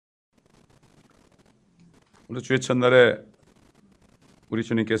오늘 주의 첫날에 우리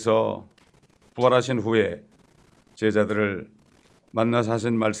주님께서 부활하신 후에 제자들을 만나서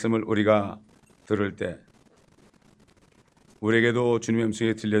하신 말씀을 우리가 들을 때 우리에게도 주님의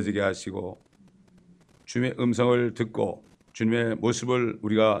음성이 들려지게 하시고 주님의 음성을 듣고 주님의 모습을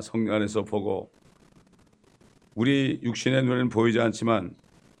우리가 성령 안에서 보고 우리 육신의 눈에는 보이지 않지만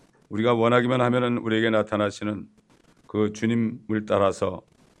우리가 원하기만 하면 우리에게 나타나시는 그 주님을 따라서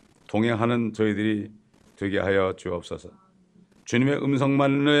동행하는 저희들이 되게 하여 주옵소서. 주님의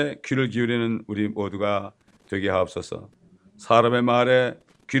음성만에 귀를 기울이는 우리 모두가 되게 하옵소서. 사람의 말에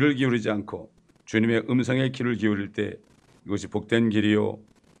귀를 기울이지 않고 주님의 음성에 귀를 기울일 때 이것이 복된 길이요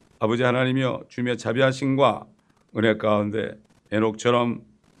아버지 하나님이여 주님의 자비하심과 은혜 가운데 에녹처럼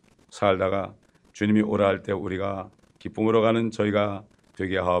살다가 주님이 오라 할 때 우리가 기쁨으로 가는 저희가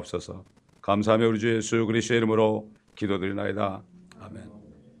되게 하옵소서. 감사하며 우리 주 예수 그리스도의 이름으로 기도드리나이다. 아멘.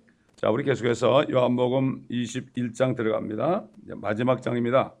 자, 우리 계속해서 요한복음 21장 들어갑니다. 이제 마지막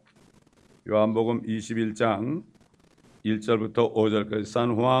장입니다. 요한복음 21장 1절부터 5절까지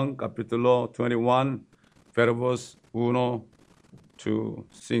San Juan capítulo 21 verbos 1 to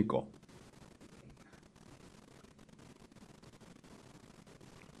 5.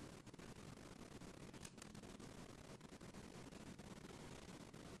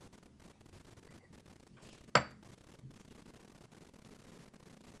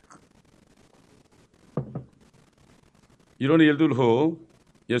 이런 일들 후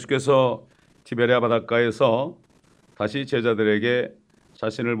예수께서 티베리아 바닷가에서 다시 제자들에게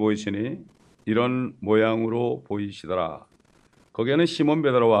자신을 보이시니 이런 모양으로 보이시더라. 거기에는 시몬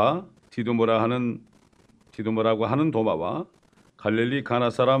베드로와 디두모라고 하는 도마와 갈릴리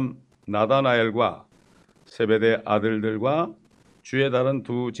가나 사람 나다나엘과 세베대 아들들과 주의 다른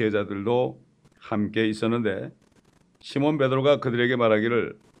두 제자들도 함께 있었는데 시몬 베드로가 그들에게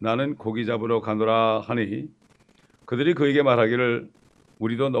말하기를 나는 고기 잡으러 가노라 하니 그들이 그에게 말하기를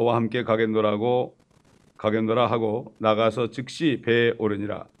우리도 너와 함께 가겠노라 하고 나가서 즉시 배에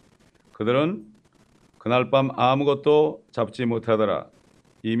오르니라. 그들은 그날 밤 아무것도 잡지 못하더라.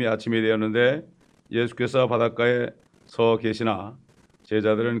 이미 아침이 되었는데 예수께서 바닷가에 서 계시나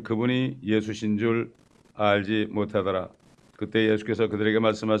제자들은 그분이 예수신 줄 알지 못하더라. 그때 예수께서 그들에게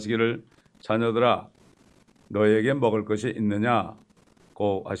말씀하시기를 자녀들아 너에게 먹을 것이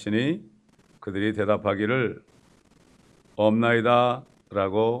있느냐고 하시니 그들이 대답하기를 없나이다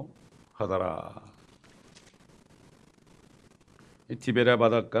라고 하더라. 이 티베리아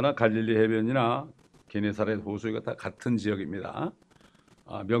바닷가나 갈릴리 해변이나 게네사렛 호수가 다 같은 지역입니다.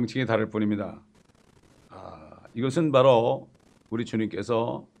 명칭이 다를 뿐입니다. 이것은 바로 우리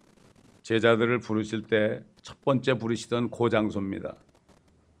주님께서 제자들을 부르실 때 첫 번째 부르시던 그 장소입니다.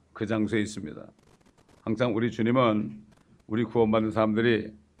 그 장소에 있습니다. 항상 우리 주님은 우리 구원받는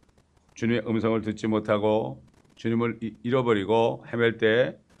사람들이 주님의 음성을 듣지 못하고 주님을 잃어버리고 헤맬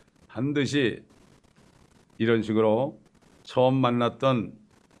때 반드시 이런 식으로 처음 만났던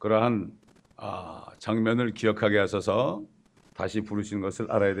그러한 장면을 기억하게 하셔서 다시 부르시는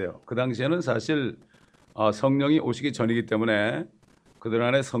것을 알아야 돼요. 그 당시에는 사실 성령이 오시기 전이기 때문에 그들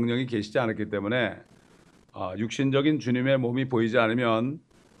안에 성령이 계시지 않았기 때문에 육신적인 주님의 몸이 보이지 않으면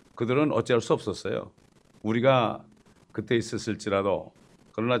그들은 어찌할 수 없었어요. 우리가 그때 있었을지라도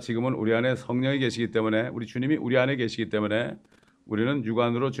그러나 지금은 우리 안에 성령이 계시기 때문에 우리 주님이 우리 안에 계시기 때문에 우리는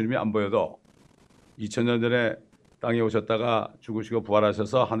육안으로 주님이 안 보여도 2000년 전에 땅에 오셨다가 죽으시고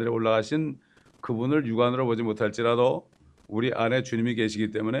부활하셔서 하늘에 올라가신 그분을 육안으로 보지 못할지라도 우리 안에 주님이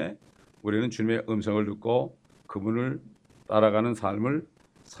계시기 때문에 우리는 주님의 음성을 듣고 그분을 따라가는 삶을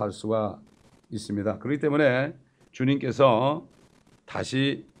살 수가 있습니다. 그렇기 때문에 주님께서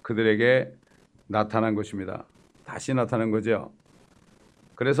다시 그들에게 나타난 것입니다. 다시 나타난 거죠.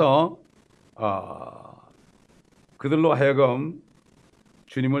 그래서 그들로 하여금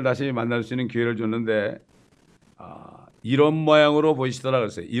주님을 다시 만날 수 있는 기회를 줬는데 이런 모양으로 보이시더라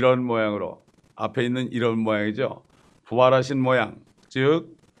그랬어요. 이런 모양으로. 앞에 있는 이런 모양이죠. 부활하신 모양.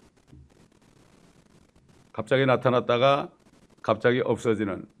 즉 갑자기 나타났다가 갑자기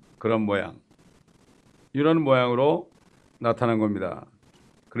없어지는 그런 모양. 이런 모양으로 나타난 겁니다.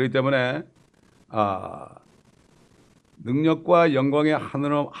 그렇기 때문에 능력과 영광의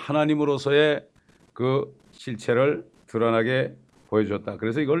하나님으로서의 그 실체를 드러나게 보여줬다.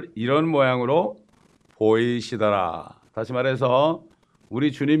 그래서 이걸 이런 모양으로 보이시더라. 다시 말해서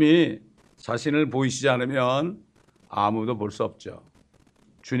우리 주님이 자신을 보이시지 않으면 아무도 볼 수 없죠.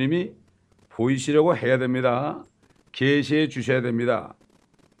 주님이 보이시려고 해야 됩니다. 계시해 주셔야 됩니다.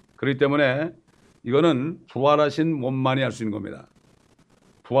 그렇기 때문에 이거는 부활하신 몸만이 할 수 있는 겁니다.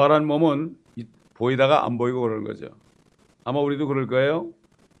 부활한 몸은 보이다가 안 보이고 그러는 거죠. 아마 우리도 그럴 거예요.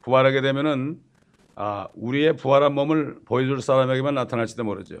 부활하게 되면은 우리의 부활한 몸을 보여줄 사람에게만 나타날지도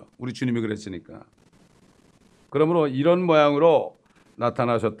모르죠. 우리 주님이 그랬으니까. 그러므로 이런 모양으로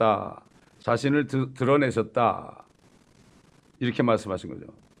나타나셨다. 자신을 드러내셨다. 이렇게 말씀하신 거죠.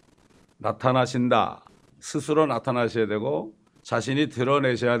 나타나신다. 스스로 나타나셔야 되고 자신이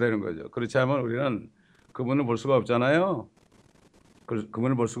드러내셔야 되는 거죠. 그렇지 않으면 우리는 그분을 볼 수가 없잖아요.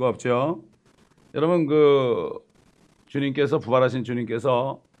 그분을 볼 수가 없죠. 여러분, 주님께서, 부활하신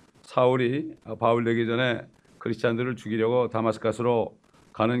주님께서 사울이 바울 되기 전에 크리스찬들을 죽이려고 다마스커스로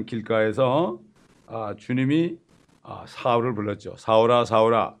가는 길가에서 주님이 사울을 불렀죠. 사울아,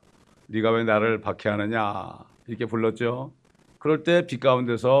 사울아, 네가 왜 나를 박해하느냐, 이렇게 불렀죠. 그럴 때 빛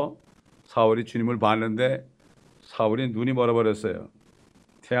가운데서 사울이 주님을 봤는데 사울이 눈이 멀어버렸어요.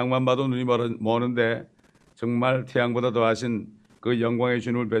 태양만 봐도 눈이 머는데 정말 태양보다 더하신 그 영광의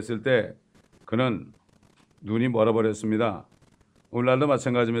주님을 뵀을 때 그는 눈이 멀어버렸습니다. 오늘날도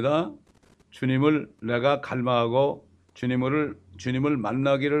마찬가지입니다. 주님을 내가 갈망하고 주님을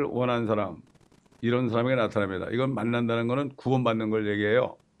만나기를 원하는 사람, 이런 사람에게 나타납니다. 이건 만난다는 것은 구원받는 걸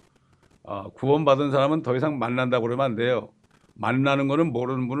얘기해요. 구원받은 사람은 더 이상 만난다고 그러면 안 돼요. 만나는 것은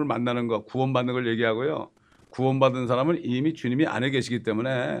모르는 분을 만나는 거, 구원받는 걸 얘기하고요. 구원받은 사람은 이미 주님이 안에 계시기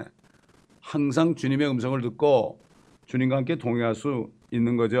때문에 항상 주님의 음성을 듣고 주님과 함께 동행할 수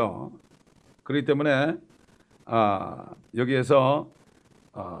있는 거죠. 그렇기 때문에 여기에서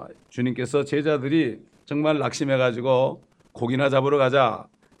주님께서 제자들이 정말 낙심해가지고 고기나 잡으러 가자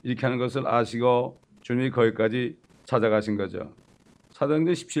이렇게 하는 것을 아시고 주님이 거기까지 찾아가신 거죠.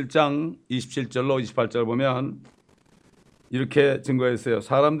 사도행전 17장 27절로 28절 보면 이렇게 증거했어요.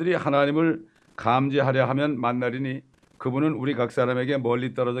 사람들이 하나님을 감지하려 하면 만나리니 그분은 우리 각 사람에게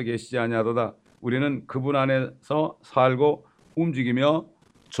멀리 떨어져 계시지 아니하도다. 우리는 그분 안에서 살고 움직이며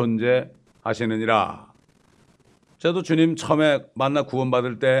존재하시느니라. 저도 주님 처음에 만나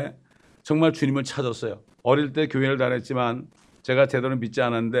구원받을 때 정말 주님을 찾았어요. 어릴 때 교회를 다녔지만 제가 제대로 믿지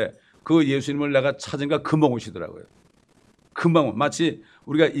않았는데 그 예수님을 내가 찾은가 금방 오시더라고요. 금방 마치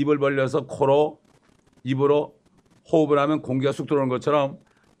우리가 입을 벌려서 입으로 호흡을 하면 공기가 쑥 들어오는 것처럼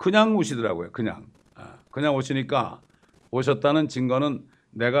그냥 오시더라고요. 그냥 오시니까 오셨다는 증거는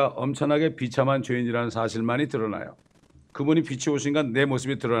내가 엄청나게 비참한 죄인이라는 사실만이 드러나요. 그분이 빛이 오신가 내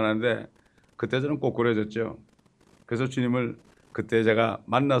모습이 드러나는데 그때 저는 꼬꾸라졌죠. 그래서 주님을 그때 제가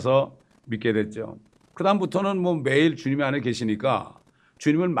만나서 믿게 됐죠. 그 다음부터는 매일 주님 안에 계시니까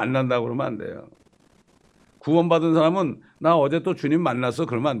주님을 만난다고 그러면 안 돼요. 구원받은 사람은 나 어제 또 주님 만났어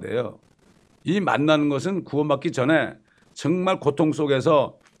그러면 안 돼요. 이 만나는 것은 구원받기 전에 정말 고통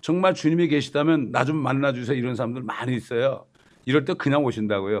속에서 정말 주님이 계시다면 나 좀 만나주세요 이런 사람들 많이 있어요. 이럴 때 그냥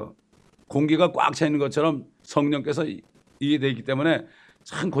오신다고요. 공기가 꽉 차 있는 것처럼 성령께서 이게 되어 있기 때문에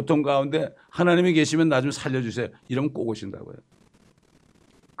참 고통 가운데 하나님이 계시면 나 좀 살려주세요 이러면 꼭 오신다고요.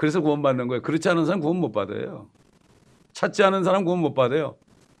 그래서 구원받는 거예요. 그렇지 않은 사람 구원 못 받아요. 찾지 않은 사람 구원 못 받아요.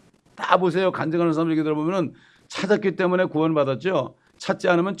 다 보세요. 간증하는 사람 얘기 들어보면 찾았기 때문에 구원 받았죠. 찾지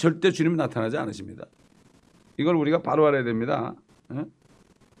않으면 절대 주님 나타나지 않으십니다. 이걸 우리가 바로 알아야 됩니다.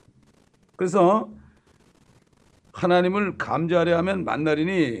 그래서 하나님을 감지하려 하면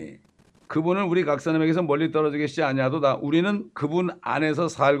만나리니 그분은 우리 각 사람에게서 멀리 떨어져 계시지 아니하도다. 우리는 그분 안에서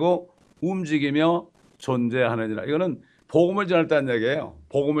살고 움직이며 존재하느니라. 이거는 복음을 전할 때 한 얘기예요.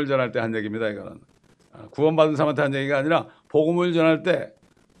 복음을 전할 때 한 얘기입니다. 이거는 구원받은 사람한테 한 얘기가 아니라 복음을 전할 때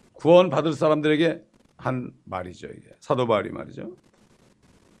구원받을 사람들에게 한 말이죠. 이게 사도 바울이 말이죠.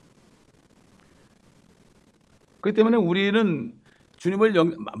 그렇기 때문에 우리는 주님을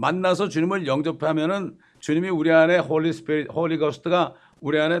만나서 주님을 영접하면은 주님이 우리 안에 홀리 스피릿, 홀리 거스트가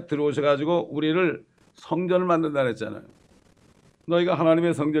우리 안에 들어오셔가지고 우리를 성전을 만든다 그랬잖아요. 너희가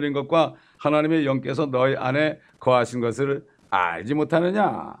하나님의 성전인 것과 하나님의 영께서 너희 안에 거하신 것을 알지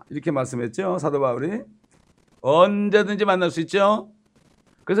못하느냐 이렇게 말씀했죠. 사도 바울이 언제든지 만날 수 있죠.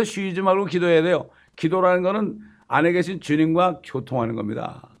 그래서 쉬지 말고 기도해야 돼요. 기도라는 것은 안에 계신 주님과 교통하는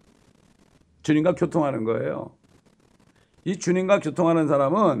겁니다. 주님과 교통하는 거예요. 이 주님과 교통하는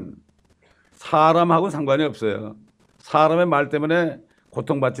사람은 사람하고 상관이 없어요. 사람의 말 때문에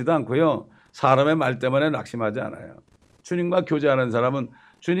고통받지도 않고요. 사람의 말 때문에 낙심하지 않아요. 주님과 교제하는 사람은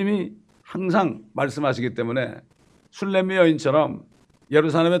주님이 항상 말씀하시기 때문에 술렘미 여인처럼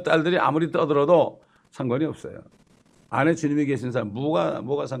예루살렘의 딸들이 아무리 떠들어도 상관이 없어요. 안에 주님이 계신 사람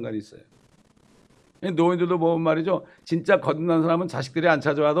뭐가 상관이 있어요. 노인들도 보면 말이죠. 진짜 거듭난 사람은 자식들이 안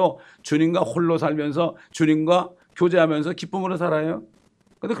찾아와도 주님과 홀로 살면서 주님과 교제하면서 기쁨으로 살아요.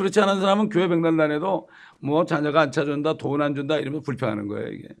 근데 그렇지 않은 사람은 교회 백날 다녀도 자녀가 안 찾아준다, 돈 안 준다 이러면 불평하는 거예요.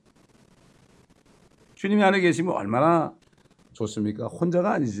 이게 주님이 안에 계시면 얼마나 좋습니까?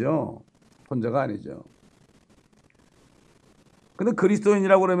 혼자가 아니죠. 혼자가 아니죠. 근데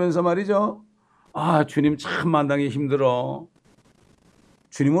그리스도인이라고 그러면서 말이죠. 아, 주님 참 만나기 힘들어.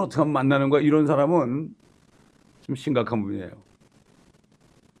 주님은 어떻게 하면 만나는 거야? 이런 사람은 좀 심각한 분이에요.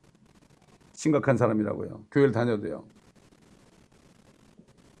 심각한 사람이라고요. 교회를 다녀도요.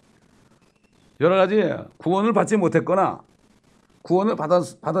 여러 가지 구원을 받지 못했거나 구원을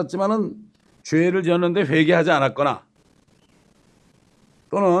받았지만은 죄를 지었는데 회개하지 않았거나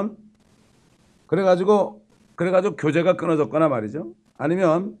또는 그래가지고 교제가 끊어졌거나 말이죠.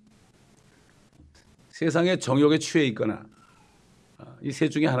 아니면 세상의 정욕에 취해 있거나 이 셋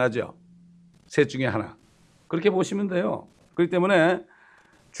중에 하나죠. 셋 중에 하나. 그렇게 보시면 돼요. 그렇기 때문에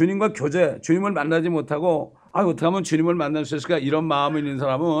주님과 교제, 주님을 만나지 못하고 어떻게 하면 주님을 만날 수 있을까 이런 마음이 있는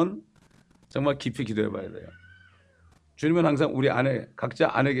사람은 정말 깊이 기도해 봐야 돼요. 주님은 항상 우리 안에 각자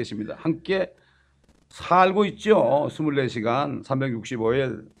안에 계십니다. 함께 살고 있죠. 24시간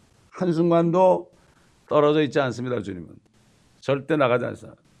 365일 한순간도 떨어져 있지 않습니다. 주님은 절대 나가지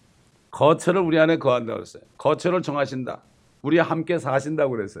않습니다. 거처를 우리 안에 거한다고 그랬어요. 거처를 정하신다. 우리와 함께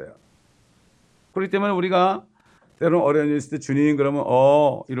사신다고 그랬어요. 그렇기 때문에 우리가 때로는 어려운 일 있을 때 주님 그러면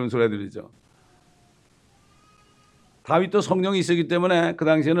이런 소리 들리죠. 다윗도 성령이 있었기 때문에 그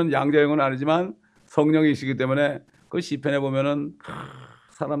당시에는 양자형은 아니지만 성령이 있었기 때문에 그 시편에 보면은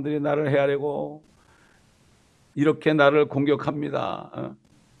사람들이 나를 헤아리고 이렇게 나를 공격합니다.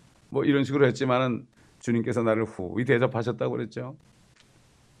 뭐 이런 식으로 했지만은 주님께서 나를 후히 대접하셨다고 그랬죠.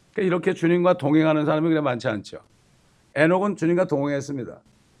 그러니까 이렇게 주님과 동행하는 사람이 그래 많지 않죠. 에녹은 주님과 동행했습니다.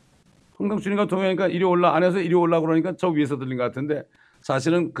 항상 주님과 동행하니까 이리 올라 안에서 이리 올라 그러니까 저 위에서 들린 것 같은데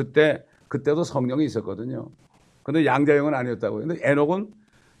사실은 그때도 성령이 있었거든요. 근데 양자형은 아니었다고요. 근데 에녹은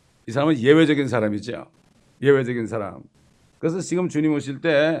이 사람은 예외적인 사람이죠. 예외적인 사람. 그래서 지금 주님 오실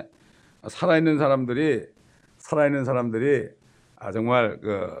때 살아있는 사람들이 정말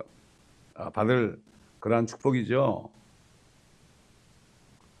받을 그러한 축복이죠.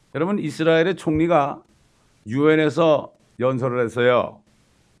 여러분 이스라엘의 총리가 유엔에서 연설을 했어요.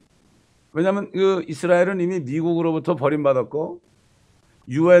 왜냐하면 이스라엘은 이미 미국으로부터 버림받았고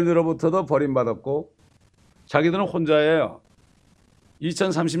유엔으로부터도 버림받았고 자기들은 혼자예요.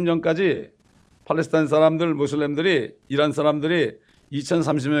 2030년까지 팔레스타인 사람들, 무슬림들이, 이란 사람들이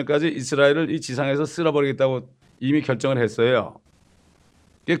 2030년까지 이스라엘을 이 지상에서 쓸어버리겠다고 이미 결정을 했어요.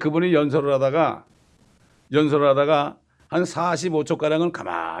 그분이 연설을 하다가 한 45초가량은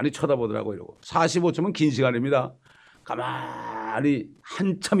가만히 쳐다보더라고요. 이러고. 45초면 긴 시간입니다. 가만히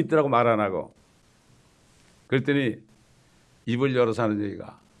한참 있더라고 말 안 하고. 그랬더니 입을 열어서 하는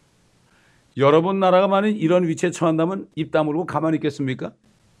얘기가 여러분 나라가 만약 이런 위치에 처한다면 입 다물고 가만히 있겠습니까?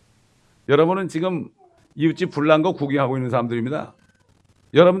 여러분은 지금 이웃집 불난 거 구경하고 있는 사람들입니다.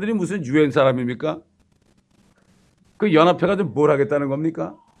 여러분들이 무슨 유엔 사람입니까? 그 연합해가지고 뭘 하겠다는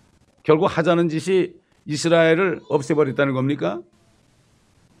겁니까? 결국 하자는 짓이 이스라엘을 없애버렸다는 겁니까?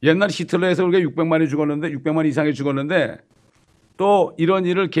 옛날 히틀러에서 우리가 600만이 죽었는데 600만 이상이 죽었는데 또 이런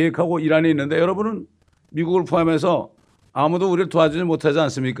일을 계획하고 이란에 있는데 여러분은 미국을 포함해서 아무도 우리를 도와주지 못하지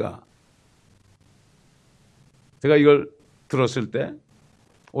않습니까? 제가 이걸 들었을 때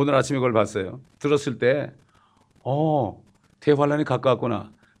오늘 아침에 그걸 봤어요. 들었을 때 대환란이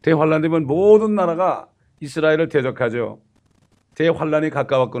가까웠구나. 대환란 되면 모든 나라가 이스라엘을 대적하죠. 대환란이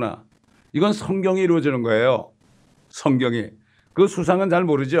가까웠구나. 이건 성경이 이루어지는 거예요. 성경이. 그 수상은 잘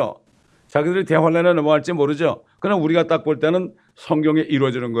모르죠. 자기들이 대환란에 넘어갈지 모르죠. 그러나 우리가 딱 볼 때는 성경에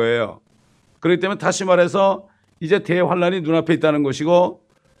이루어지는 거예요. 그렇기 때문에 다시 말해서 이제 대환란이 눈앞에 있다는 것이고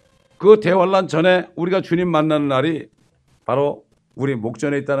그 대환란 전에 우리가 주님 만나는 날이 바로 우리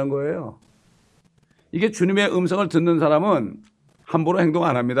목전에 있다는 거예요. 이게 주님의 음성을 듣는 사람은 함부로 행동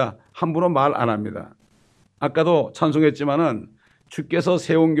안 합니다. 함부로 말 안 합니다. 아까도 찬송했지만은 주께서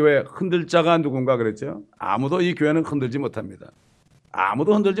세운 교회 흔들 자가 누군가 그랬죠. 아무도 이 교회는 흔들지 못합니다.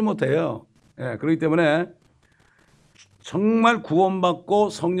 아무도 흔들지 못해요. 그렇기 때문에 정말 구원받고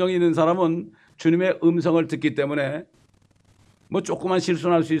성령이 있는 사람은 주님의 음성을 듣기 때문에 뭐 조그만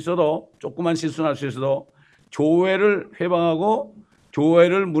실수는 할 수 있어도 교회를 회방하고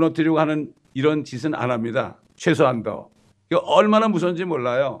교회를 무너뜨리려고 하는 이런 짓은 안 합니다. 최소한도. 이거 얼마나 무서운지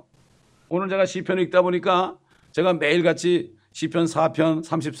몰라요. 오늘 제가 시편을 읽다 보니까 제가 매일같이 시편 4편,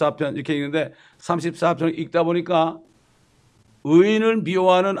 34편 이렇게 읽는데 34편을 읽다 보니까 의인을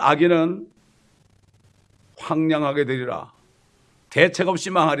미워하는 악인은 황량하게 되리라. 대책 없이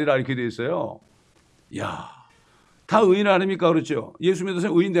망하리라 이렇게 되어 있어요. 이야, 다 의인 아닙니까? 그렇죠. 예수 믿어서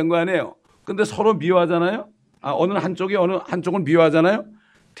의인 된 거 아니에요. 근데 서로 미워하잖아요. 어느 한쪽은 미워하잖아요.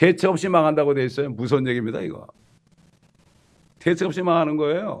 대책 없이 망한다고 되어 있어요. 무서운 얘기입니다 이거. 대책 없이 망하는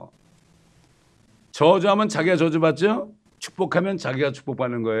거예요. 저주하면 자기가 저주받죠. 축복하면 자기가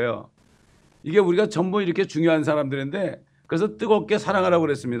축복받는 거예요. 이게 우리가 전부 이렇게 중요한 사람들인데 그래서 뜨겁게 사랑하라고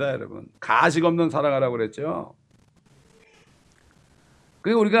그랬습니다, 여러분. 가식 없는 사랑하라고 그랬죠.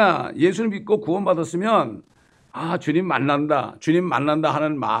 그러니까 우리가 예수를 믿고 구원받았으면 주님 만난다, 주님 만난다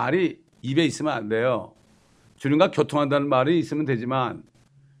하는 말이 입에 있으면 안 돼요. 주님과 교통한다는 말이 있으면 되지만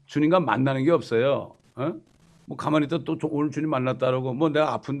주님과 만나는 게 없어요. 뭐 가만히 있다 또 오늘 주님 만났다 그러고 뭐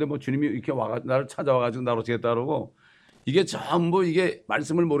내가 아픈데 뭐 주님이 이렇게 나를 찾아와가지고 나로 지겠다 그러고 이게 전부 이게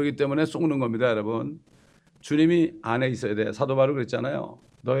말씀을 모르기 때문에 속는 겁니다, 여러분. 주님이 안에 있어야 돼. 사도 바울이 그랬잖아요.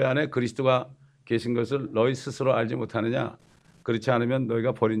 너희 안에 그리스도가 계신 것을 너희 스스로 알지 못하느냐? 그렇지 않으면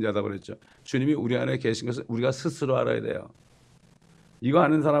너희가 버린 자다 그랬죠. 주님이 우리 안에 계신 것을 우리가 스스로 알아야 돼요. 이거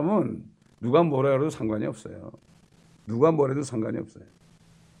아는 사람은 누가 뭐라 해도 상관이 없어요. 누가 뭐래도 상관이 없어요.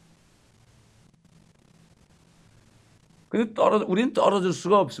 근데 우리는 떨어질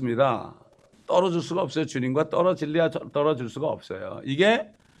수가 없습니다. 떨어질 수가 없어요. 주님과 떨어질래야 떨어질 수가 없어요.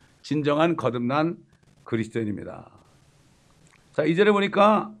 이게 진정한 거듭난 그리스도인입니다. 자, 2절에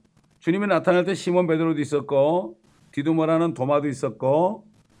보니까 주님이 나타날 때 시몬 베드로도 있었고 디두모라는 도마도 있었고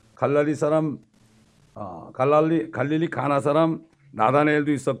갈릴리 가나 사람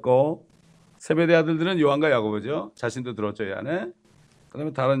나다나엘도 있었고 세베대 아들들은 요한과 야고보죠. 자신도 들었죠, 이 안에.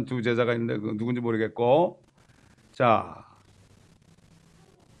 그다음에 다른 두 제자가 있는데 그 누군지 모르겠고. 자,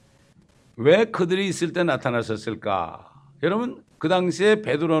 왜 그들이 있을 때 나타나셨을까? 여러분, 그 당시에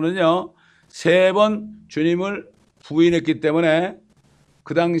베드로는요 3번 주님을 부인했기 때문에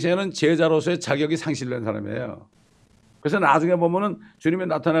그 당시에는 제자로서의 자격이 상실된 사람이에요. 그래서 나중에 보면은 주님이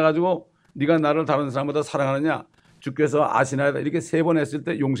나타나가지고 네가 나를 다른 사람보다 사랑하느냐? 주께서 아시나이다. 이렇게 3번 했을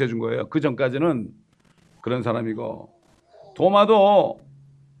때 용서해 준 거예요. 그 전까지는 그런 사람이고 도마도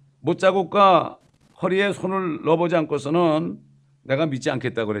못자국과 허리에 손을 넣어보지 않고서는 내가 믿지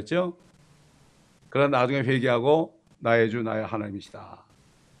않겠다고 그랬죠. 그러나 나중에 회개하고 나의 주 나의 하나님이시다.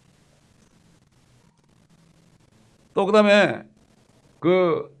 또 그다음에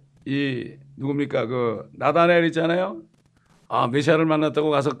누굽니까? 그 나다나엘 있잖아요. 메시아를 만났다고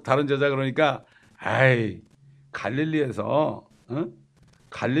가서 다른 제자 그러니까 갈릴리에서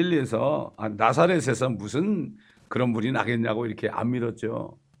나사렛에서 무슨 그런 물이 나겠냐고 이렇게 안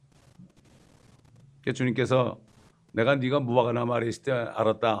믿었죠. 주님께서 내가 네가 무화과나 말에 있을 때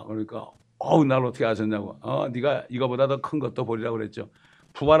알았다. 그러니까 날 어떻게 아셨냐고. 네가 이거보다 더 큰 것도 보리라고 그랬죠.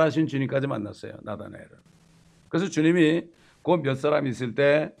 부활하신 주님까지 만났어요, 나다나엘을. 그래서 주님이 그 몇 사람 있을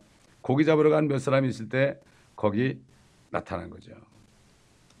때 고기 잡으러 간 몇 사람이 있을 때 거기 나타난 거죠.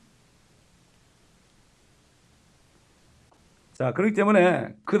 자, 그렇기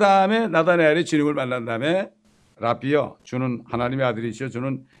때문에 그 다음에 나다나엘이 주님을 만난 다음에 라비여, 주는 하나님의 아들이시여,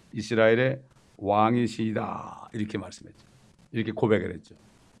 주는 이스라엘의 왕이시다, 이렇게 말씀했죠. 이렇게 고백을 했죠.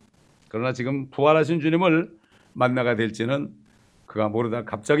 그러나 지금 부활하신 주님을 만나게 될지는 그가 모르다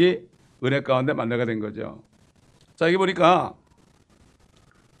갑자기 은혜 가운데 만나게 된 거죠. 자, 여기 보니까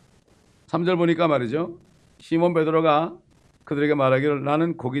 3절 보니까 말이죠. 시몬 베드로가 그들에게 말하기를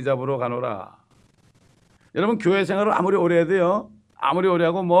나는 고기 잡으러 가노라. 여러분, 교회 생활을 아무리 오래 해도요, 아무리 오래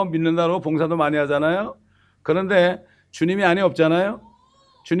하고 뭐 믿는다고 봉사도 많이 하잖아요. 그런데 주님이 안에 없잖아요.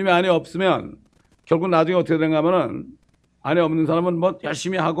 주님이 안에 없으면 결국 나중에 어떻게 되는가 하면은 안에 없는 사람은 뭐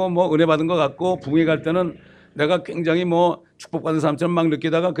열심히 하고 뭐 은혜 받은 것 같고 부흥회 갈 때는 내가 굉장히 뭐 축복받은 사람처럼 막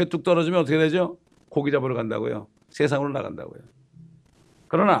느끼다가 그게 뚝 떨어지면 어떻게 되죠? 고기 잡으러 간다고요. 세상으로 나간다고요.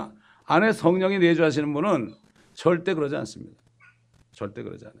 그러나 안에 성령이 내주하시는 분은 절대 그러지 않습니다. 절대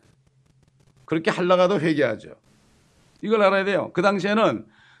그러지 않아요. 그렇게 하려가도 회개하죠. 이걸 알아야 돼요. 그 당시에는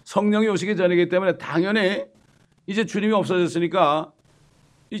성령이 오시기 전이기 때문에 당연히 이제 주님이 없어졌으니까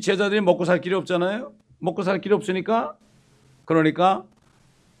이 제자들이 먹고 살 길이 없잖아요. 먹고 살 길이 없으니까 그러니까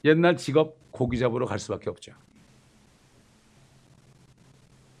옛날 직업 고기 잡으러 갈 수밖에 없죠.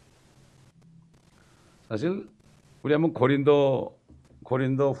 사실 우리 한번 고린도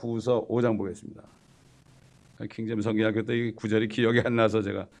후서 5장 보겠습니다. 킹제임스 성경학교 때 이 구절이 기억이 안 나서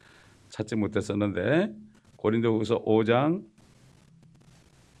제가 찾지 못했었는데 고린도 후서 5장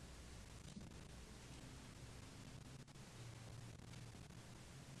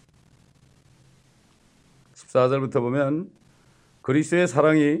 14절부터 보면 그리스도의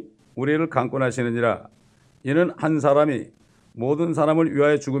사랑이 우리를 강권하시느니라. 이는 한 사람이 모든 사람을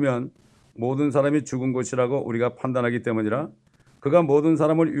위하여 죽으면 모든 사람이 죽은 것이라고 우리가 판단하기 때문이라. 그가 모든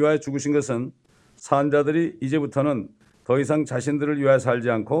사람을 위하여 죽으신 것은 산 자들이 이제부터는 더 이상 자신들을 위하여 살지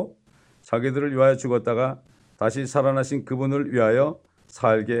않고 자기들을 위하여 죽었다가 다시 살아나신 그분을 위하여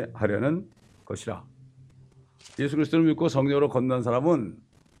살게 하려는 것이라. 예수 그리스도를 믿고 성령으로 건넌 사람은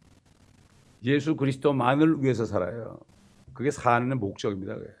예수 그리스도만을 위해서 살아요. 그게 사는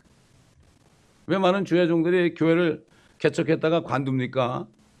목적입니다. 그게. 왜 많은 주의 종들이 교회를 개척했다가 관둡니까?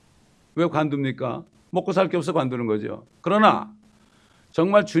 왜 관둡니까? 먹고 살 게 없어 관두는 거죠. 그러나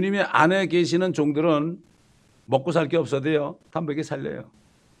정말 주님의 안에 계시는 종들은 먹고 살 게 없어도요, 다 먹여 살려요.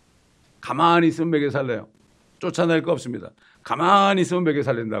 가만히 있으면 먹여 살려요. 쫓아낼 거 없습니다. 가만히 있으면 먹여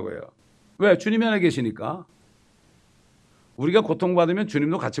살린다고요. 왜? 주님이 안에 계시니까. 우리가 고통받으면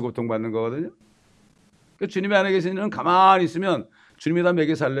주님도 같이 고통받는 거거든요. 그러니까 주님이 안에 계시는 가만히 있으면 주님이 다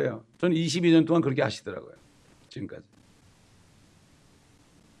먹여 살려요. 저는 22년 동안 그렇게 하시더라고요. 지금까지.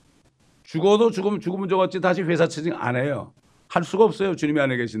 죽어도 죽으면 죽었지 다시 회사 취직 안 해요. 할 수가 없어요. 주님이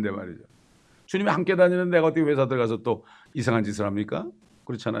안에 계신데 말이죠. 주님이 함께 다니는 내가 어떻게 회사 들어가서 또 이상한 짓을 합니까?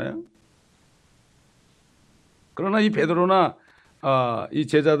 그렇잖아요. 그러나 이 베드로나 이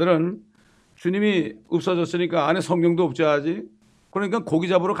제자들은 주님이 없어졌으니까 안에 성경도 없지 하지. 그러니까 고기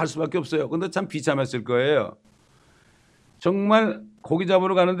잡으러 갈 수밖에 없어요. 근데 참 비참했을 거예요. 정말 고기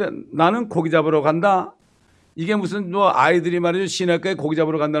잡으러 가는데 나는 고기 잡으러 간다. 이게 무슨 뭐 아이들이 말이죠. 시내가에 고기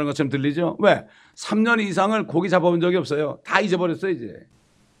잡으러 간다는 것처럼 들리죠. 왜? 3년 이상을 고기 잡아본 적이 없어요. 다 잊어버렸어요 이제.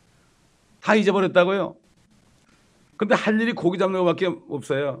 다 잊어버렸다고요. 근데 할 일이 고기 잡는 것밖에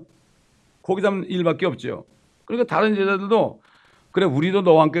없어요. 고기 잡는 일밖에 없죠. 그러니까 다른 제자들도 그래 우리도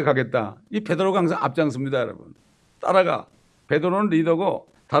너와 함께 가겠다. 이 베드로가 항상 앞장섭니다 여러분. 따라가. 베드로는 리더고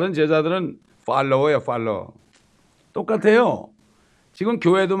다른 제자들은 팔로워예요. 팔로워. 똑같아요. 지금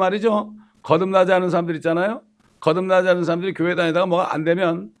교회도 말이죠. 거듭나지 않은 사람들 있잖아요. 거듭나지 않은 사람들이 교회 다니다가 뭐가 안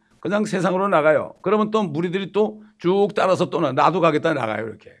되면 그냥 세상으로 나가요. 그러면 또 무리들이 또 쭉 따라서 또 나도 가겠다 나가요.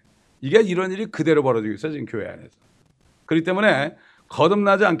 이렇게. 이게 이런 일이 그대로 벌어지고 있어요. 지금 교회 안에서. 그렇기 때문에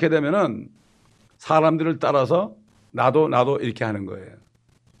거듭나지 않게 되면은 사람들을 따라서 나도 이렇게 하는 거예요.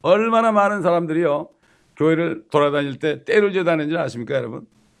 얼마나 많은 사람들이요. 교회를 돌아다닐 때 때를 지어 다니는지 아십니까 여러분?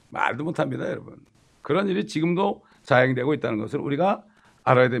 말도 못합니다 여러분. 그런 일이 지금도 자행되고 있다는 것을 우리가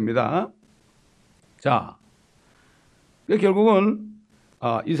알아야 됩니다. 자, 결국은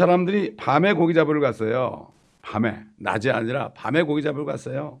이 사람들이 밤에 고기 잡으러 갔어요. 밤에, 낮이 아니라 밤에 고기 잡으러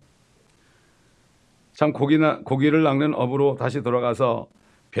갔어요. 참 고기를 낚는 업으로 다시 돌아가서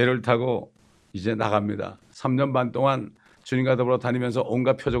배를 타고 이제 나갑니다. 3년 반 동안 주님과 더불어 다니면서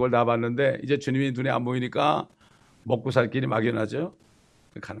온갖 표적을 다 봤는데 이제 주님이 눈에 안 보이니까 먹고 살 길이 막연하죠.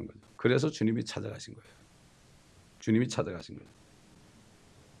 가는 거죠. 그래서 주님이 찾아가신 거예요. 주님이 찾아가신 거예요.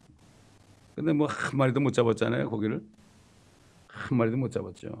 근데 뭐 한 마리도 못 잡았잖아요. 고기를. 한 마리도 못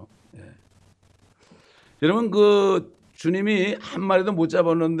잡았죠. 예. 여러분 그 주님이 한 마리도 못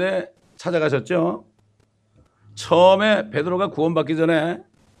잡았는데 찾아가셨죠. 처음에 베드로가 구원받기 전에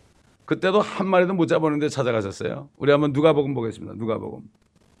그때도 한 마리도 못 잡았는데 찾아가셨어요. 우리 한번 누가복음 보겠습니다. 누가복음.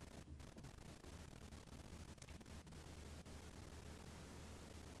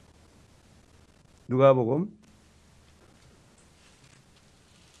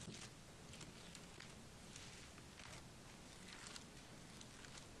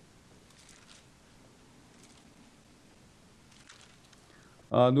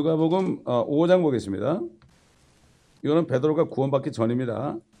 누가복음 5장 보겠습니다. 이거는 베드로가 구원받기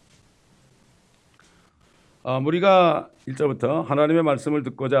전입니다. 무리가 1절부터 하나님의 말씀을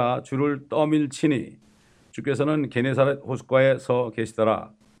듣고자 주를 떠밀치니 주께서는 게네사렛 호숫가에 서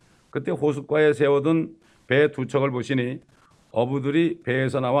계시더라. 그때 호숫가에 세워둔 배 두 척을 보시니 어부들이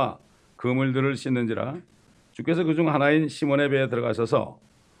배에서 나와 그물들을 씻는지라. 주께서 그중 하나인 시몬의 배에 들어가셔서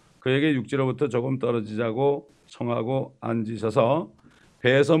그에게 육지로부터 조금 떨어지자고 청하고 앉으셔서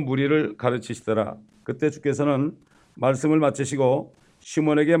배에서 무리를 가르치시더라. 그때 주께서는 말씀을 마치시고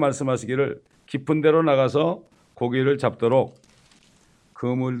시몬에게 말씀하시기를 깊은 데로 나가서 고기를 잡도록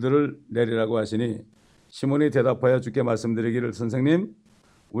그물들을 내리라고 하시니 시몬이 대답하여 주께 말씀드리기를 선생님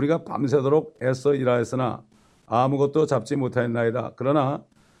우리가 밤새도록 애써 일하였으나 아무것도 잡지 못하였나이다. 그러나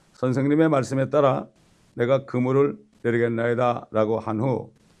선생님의 말씀에 따라 내가 그물을 내리겠나이다 라고 한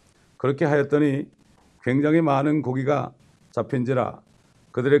후 그렇게 하였더니 굉장히 많은 고기가 잡힌지라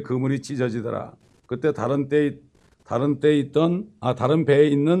그들의 그물이 찢어지더라. 그때 다른 배에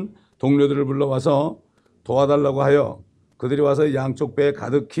있는 동료들을 불러와서 도와달라고 하여 그들이 와서 양쪽 배에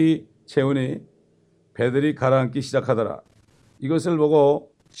가득히 채우니 배들이 가라앉기 시작하더라. 이것을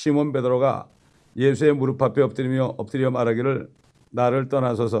보고 시몬 베드로가 예수의 무릎 앞에 엎드려 말하기를 나를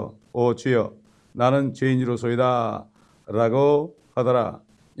떠나소서 오 주여 나는 죄인이로소이다 라고 하더라.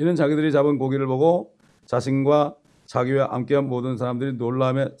 이는 자기들이 잡은 고기를 보고 자신과 자기와 함께한 모든 사람들이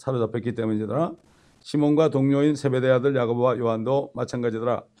놀라움에 사로잡혔기 때문이더라. 시몬과 동료인 세베대 아들 야고보와 요한도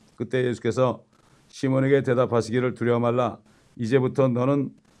마찬가지더라. 그때 예수께서 시몬에게 대답하시기를 두려워 말라. 이제부터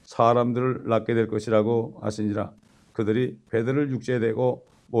너는 사람들을 낳게 될 것이라고 하시니라. 그들이 배들을 육지에 대고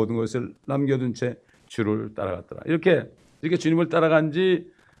모든 것을 남겨둔 채 주를 따라갔더라. 이렇게 주님을 따라간 지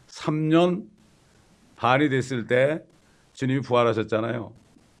 3년 반이 됐을 때 주님이 부활하셨잖아요.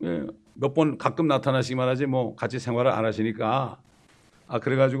 몇 번 가끔 나타나시기만 하지 뭐 같이 생활을 안 하시니까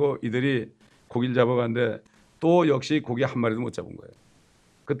그래가지고 이들이 고기를 잡아갔는데 또 역시 고기 한 마리도 못 잡은 거예요.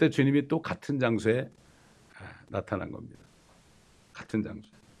 그때 주님이 또 같은 장소에 나타난 겁니다. 같은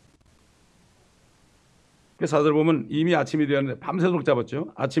장소에. 사도를 보면 이미 아침이 되었는데 밤새도록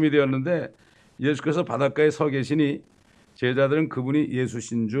잡았죠. 아침이 되었는데 예수께서 바닷가에 서 계시니 제자들은 그분이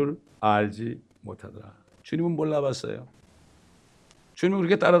예수신 줄 알지 못하더라. 주님은 몰라봤어요. 주님은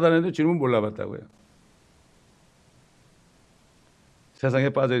그렇게 따라다녔는데 주님은 몰라봤다고요. 세상에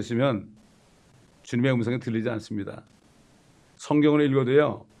빠져 있으면 주님의 음성이 들리지 않습니다. 성경을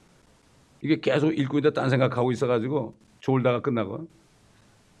읽어도요, 이게 계속 읽고 있다 딴 생각하고 있어가지고 졸다가 끝나고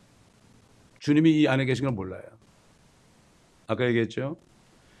주님이 이 안에 계신 걸 몰라요. 아까 얘기했죠.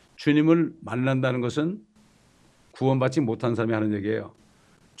 주님을 만난다는 것은 구원받지 못한 사람이 하는 얘기예요.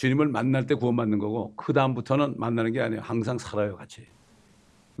 주님을 만날 때 구원받는 거고 그 다음부터는 만나는 게 아니에요. 항상 살아요, 같이.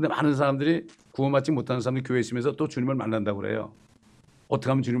 근데 많은 사람들이 구원받지 못하는 사람들이 교회에 있으면서 또 주님을 만난다고 그래요.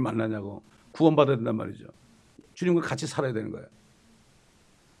 어떻게 하면 주님을 만나냐고. 구원받아야 된단 말이죠. 주님과 같이 살아야 되는 거예요.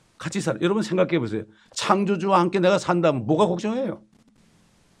 같이 살아. 여러분 생각해 보세요. 창조주와 함께 내가 산다면 뭐가 걱정해요?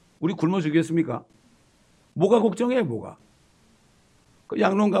 우리 굶어 죽겠습니까? 뭐가 걱정해요, 뭐가? 그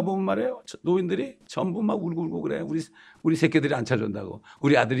양농 가보면 말이에요. 노인들이 전부 막 울고 그래. 우리 새끼들이 안 찾아준다고.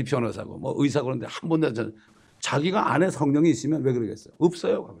 우리 아들이 변호사고 뭐 의사고 그런데 한 번도 안 찾아. 자기가 안에 성령이 있으면 왜 그러겠어요?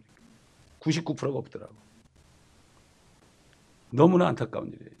 없어요. 99%가 없더라고. 너무나 안타까운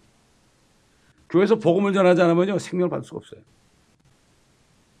일이에요. 교회에서 복음을 전하지 않으면요, 생명을 받을 수가 없어요.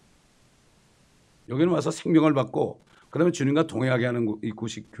 여기는 와서 생명을 받고 그다음에 주님과 동행하게 하는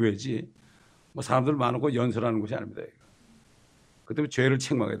곳이 교회지 뭐 사람들 많고 연설하는 곳이 아닙니다. 그 때문에 죄를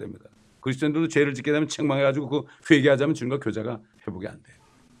책망해야 됩니다. 그리스도인들도 죄를 짓게 되면 책망해가지고 그 회개하자면 주님과 교제가 회복이 안 돼요.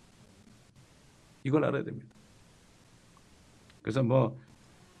 이걸 알아야 됩니다. 그래서 뭐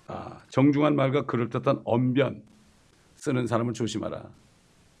정중한 말과 그럴듯한 언변 쓰는 사람을 조심하라.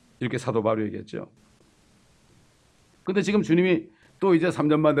 이렇게 사도 바울이 얘기했죠. 근데 지금 주님이 또 이제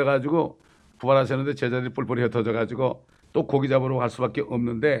 3년만 돼가지고 부활하셨는데 제자들이 뿔뿔이 흩어져가지고 또 고기 잡으러 갈 수밖에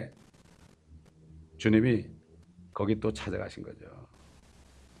없는데 주님이 거기 또 찾아가신 거죠.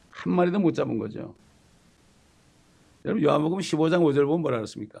 한 마리도 못 잡은 거죠. 여러분 요한복음 15장 5절 보면 뭐라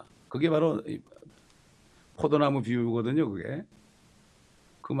그랬습니까? 그게 바로 포도나무 비유거든요. 그게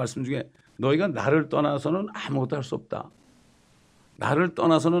그 말씀 중에 너희가 나를 떠나서는 아무것도 할 수 없다. 나를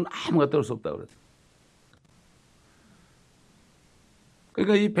떠나서는 아무것도 할 수 없다 그랬어요.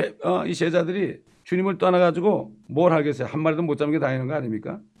 그러니까 이 제자들이 주님을 떠나가지고 뭘 하겠어요? 한 마리도 못 잡는 게 다행인 거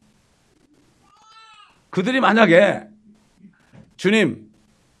아닙니까? 그들이 만약에 주님이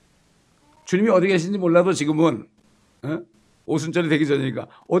어디 계신지 몰라도 지금은 오순절이 되기 전이니까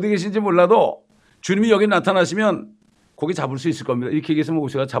어디 계신지 몰라도 주님이 여기 나타나시면 고기 잡을 수 있을 겁니다. 이렇게 얘기했으면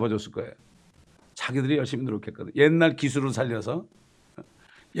모세가 잡아줬을 거예요. 자기들이 열심히 노력했거든. 옛날 기술을 살려서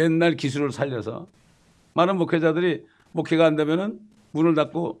많은 목회자들이 목회가 안 되면은 문을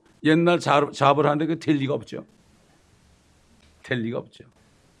닫고 옛날 작업을 하는데 그 될 리가 없죠. 될 리가 없죠.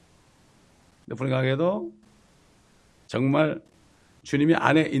 근데 불행하게도 정말 주님이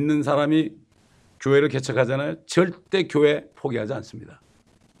안에 있는 사람이 교회를 개척하잖아요. 절대 교회 포기하지 않습니다.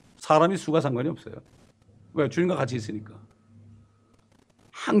 사람이 수가 상관이 없어요. 왜? 주님과 같이 있으니까.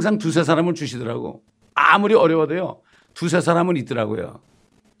 항상 두세 사람을 주시더라고. 아무리 어려워도요. 두세 사람은 있더라고요.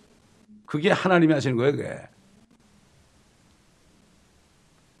 그게 하나님이 하시는 거예요. 그게.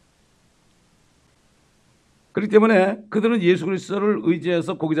 그렇기 때문에 그들은 예수 그리스도를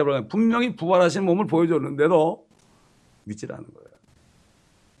의지해서 고기 잡으러 가요. 분명히 부활하신 몸을 보여줬는데도 믿질 않은 거예요.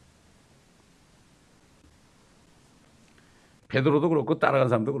 베드로도 그렇고 따라간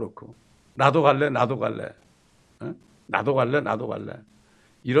사람도 그렇고 나도 갈래.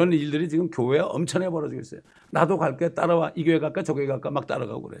 이런 일들이 지금 교회에 엄청나게 벌어지고 있어요. 나도 갈게, 따라와. 이 교회 갈까 저 교회 갈까 막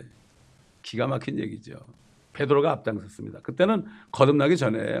따라가고 그래. 기가 막힌 얘기죠. 베드로가 앞장섰습니다. 그때는 거듭나기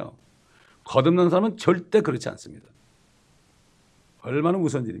전에예요. 거듭난 사람은 절대 그렇지 않습니다. 얼마나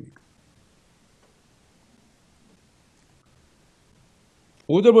무서운 일입니까?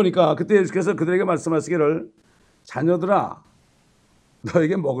 5절 보니까 그때 예수께서 그들에게 말씀하시기를 자녀들아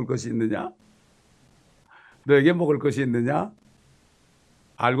너에게 먹을 것이 있느냐? 너에게 먹을 것이 있느냐?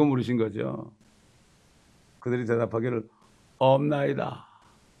 알고 물으신 거죠. 그들이 대답하기를 없나이다.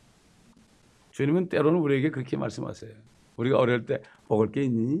 주님은 때로는 우리에게 그렇게 말씀하세요. 우리가 어릴 때 먹을 게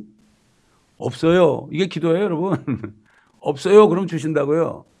있니? 없어요. 이게 기도예요, 여러분. 없어요. 그럼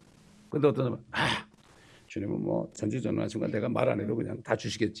주신다고요. 근데 어떤 사람은 주님은 뭐 전지전능하신 건 내가 말 안 해도 그냥 다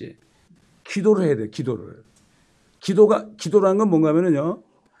주시겠지. 기도를 해야 돼요. 기도를. 기도라는 건 뭔가 하면은요.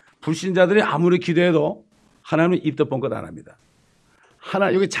 불신자들이 아무리 기도해도 하나님은 입 덮은 것 안 합니다.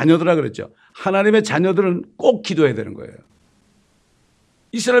 여기 자녀들이라 그랬죠. 하나님의 자녀들은 꼭 기도해야 되는 거예요.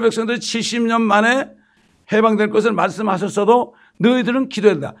 이스라엘 백성들이 70년 만에 해방될 것을 말씀하셨어도 너희들은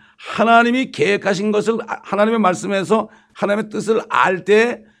기도해야 된다. 하나님이 계획하신 것을 하나님의 말씀에서 하나님의 뜻을 알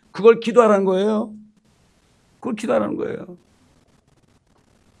때 그걸 기도하라는 거예요. 그걸 기도하라는 거예요.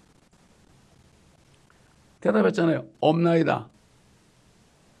 대답했잖아요. 없나이다.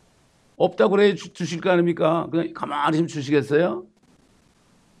 없다고 그래 주실 거 아닙니까? 그냥 가만히 있으면 주시겠어요?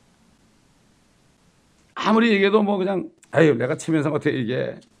 아무리 얘기해도 뭐 그냥 아유 내가 치면서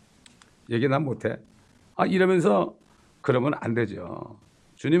어떻게 얘기 난 못해. 이러면서 그러면 안 되죠.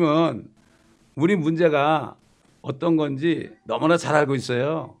 주님은 우리 문제가 어떤 건지 너무나 잘 알고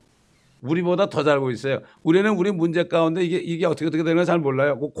있어요. 우리보다 더 잘 알고 있어요. 우리는 우리 문제 가운데 이게 어떻게 되는 건 잘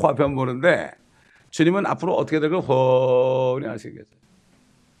몰라요. 그 코앞에 모르는데 주님은 앞으로 어떻게 될 걸 훤히 아시겠어요.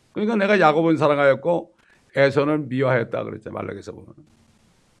 그러니까 내가 야곱은 사랑하였고 에서는 미워하였다 그랬죠. 말라기서 보면.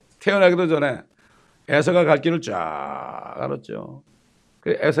 태어나기도 전에 에서가 갈 길을 쫙 알았죠.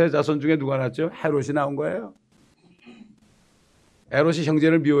 그 에서의 자손 중에 누가 났죠? 헤롯이 나온 거예요. 헤롯이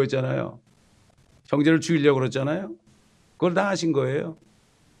형제를 미워했잖아요. 형제를 죽이려고 그랬잖아요. 그걸 다 하신 거예요.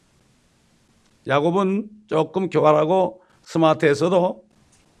 야곱은 조금 교활하고 스마트했어도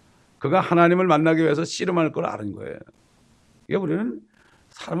그가 하나님을 만나기 위해서 씨름할 걸 아는 거예요. 이게 우리는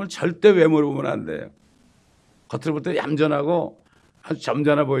사람을 절대 외모로 보면 안 돼요. 겉으로 볼 때 얌전하고 아주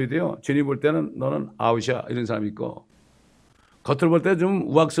점잖아 보이대요. 주님 볼 때는 너는 아웃이야 이런 사람이 있고 겉으로 볼 때 좀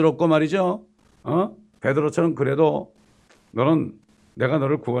우악스럽고 말이죠. 베드로처럼 그래도 너는 내가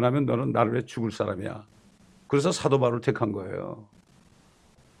너를 구원하면 너는 나를 위해 죽을 사람이야. 그래서 사도 바울을 택한 거예요.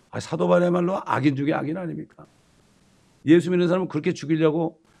 사도 바울이야말로 악인 중에 악인 아닙니까? 예수 믿는 사람은 그렇게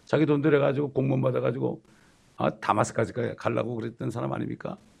죽이려고 자기 돈 들여가지고 공무원 받아가지고 다마스까지 가려고 그랬던 사람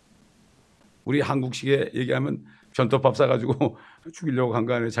아닙니까? 우리 한국식에 얘기하면 변토밥 사가지고 죽이려고 간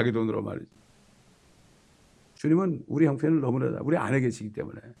거 아니에요. 자기 돈으로 말이죠. 주님은 우리 형편을 너무나 우리 안에 계시기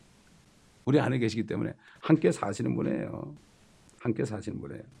때문에 함께 사시는 분이에요. 함께 사시는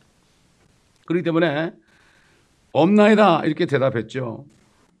분이에요. 그렇기 때문에 없나이다 이렇게 대답했죠.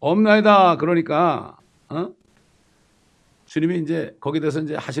 없나이다 그러니까 주님이 이제 거기에 대해서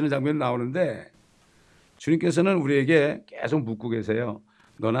이제 하시는 장면이 나오는데 주님께서는 우리에게 계속 묻고 계세요.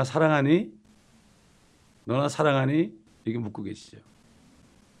 너나 사랑하니? 이게 묻고 계시죠.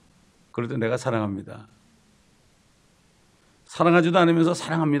 그럴 때 내가 사랑합니다. 사랑하지도 않으면서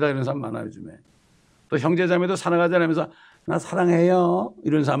사랑합니다 이런 사람 많아요 요즘에. 또 형제자매도 사랑하지 않으면서 나 사랑해요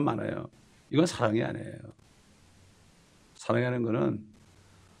이런 사람 많아요. 이건 사랑이 아니에요. 사랑하는 거는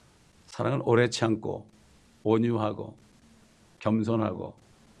사랑은 오래 참고 온유하고 겸손하고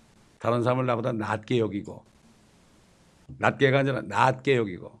다른 사람을 나보다 낮게 여기고 낮게가 아니라 낮게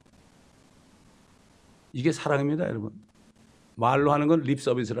여기고 이게 사랑입니다 여러분. 말로 하는 건 립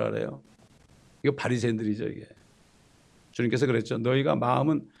서비스라 그래요. 이거 바리새인들이죠 이게. 주님께서 그랬죠. 너희가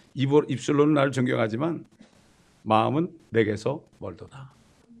마음은 입술로는 나를 존경하지만 마음은 내게서 멀도다.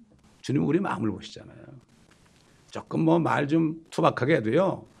 주님은 우리 마음을 보시잖아요. 조금 뭐 말 좀 투박하게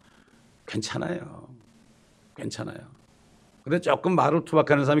해도요. 괜찮아요. 근데 조금 말을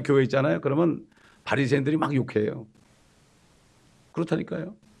투박하는 사람이 교회에 있잖아요. 그러면 바리새인들이 막 욕해요.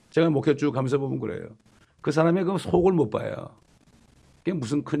 그렇다니까요. 제가 목회 쭉 하면서 보면 그래요. 그 사람의 그 속을 못 봐요. 그게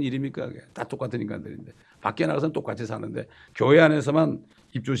무슨 큰 일입니까? 그게 다 똑같은 인간들인데 밖에 나가서는 똑같이 사는데 교회 안에서만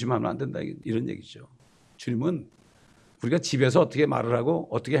입 조심하면 안 된다 이런 얘기죠. 주님은 우리가 집에서 어떻게 말을 하고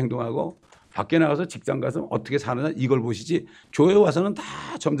어떻게 행동하고 밖에 나가서 직장 가서 어떻게 사느냐 이걸 보시지 교회 와서는 다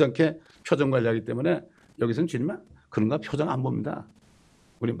점잖게 표정 관리하기 때문에 여기서는 주님은 그런 거 표정 안 봅니다.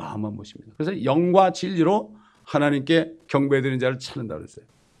 우리 마음만 보십니다. 그래서 영과 진리로 하나님께 경배드리는 자를 찾는다 그랬어요.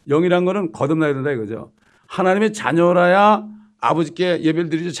 영이란 거는 거듭나야 된다 이거죠. 하나님의 자녀라야 아버지께 예배를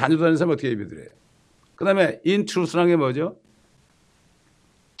드리죠. 자녀도 아닌 사람은 어떻게 예배 드려요? 그 다음에 in truth라는 게 뭐죠?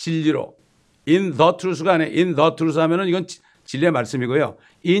 진리로. in the truth가 아니에요. in the truth 하면은 이건 진리의 말씀이고요.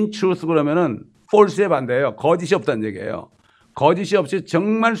 in truth 그러면은 false의 반대예요. 거짓이 없다는 얘기예요. 거짓이 없이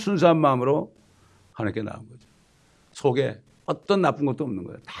정말 순수한 마음으로 하나님께 나온 거죠. 속에 어떤 나쁜 것도 없는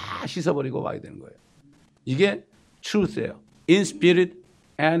거예요. 다 씻어버리고 와야 되는 거예요. 이게 truth예요. in spirit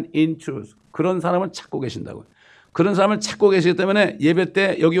and in truth. 그런 사람을 찾고 계신다고요. 그런 사람을 찾고 계시기 때문에 예배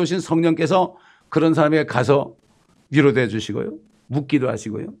때 여기 오신 성령께서 그런 사람에게 가서 위로도 해주시고요. 묻기도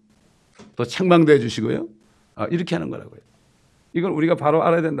하시고요. 또 책망도 해주시고요. 이렇게 하는 거라고요. 이걸 우리가 바로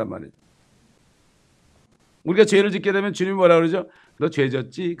알아야 된단 말이에요. 우리가 죄를 짓게 되면 주님이 뭐라 그러죠? 너 죄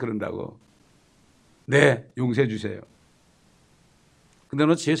졌지? 그런다고. 네, 용서해 주세요. 근데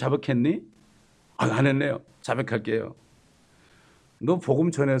너 죄 자백했니? 안 했네요. 자백할게요. 너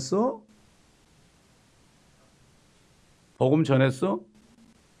복음 전했어? 복음 전했어?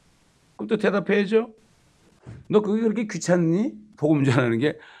 그럼 또 대답해야죠. 너 그게 그렇게 귀찮니? 복음 전하는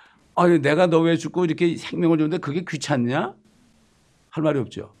게. 아니 내가 너 왜 죽고 이렇게 생명을 주는데 그게 귀찮냐? 할 말이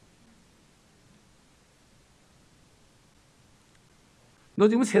없죠. 너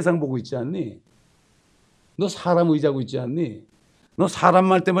지금 세상 보고 있지 않니? 너 사람 의지하고 있지 않니? 너 사람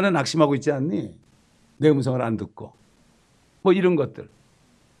말 때문에 낙심하고 있지 않니? 내 음성을 안 듣고 뭐 이런 것들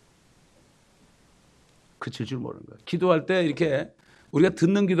그칠 줄 모르는 거예요. 기도할 때 이렇게 우리가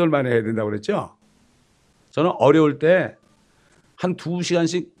듣는 기도를 많이 해야 된다고 그랬죠. 저는 어려울 때 한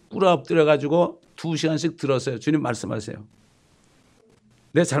 2시간씩 꿇어 엎드려 가지고 2시간씩 들었어요. 주님 말씀하세요.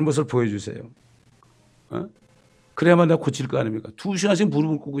 내 잘못을 보여주세요. 그래야만 내가 고칠 거 아닙니까? 2시간씩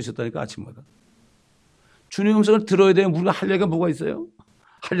무릎을 꿇고 있었다니까 아침마다. 주님 음성을 들어야 돼요. 우리가 할 얘기가 뭐가 있어요?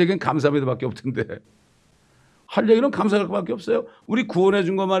 할 얘기는 감사합니다밖에 없던데. 할 얘기는 감사할 것밖에 없어요. 우리 구원해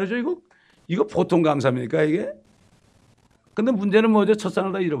준 거 말이죠. 이거 보통 감사입니까 이게? 근데 문제는 뭐죠?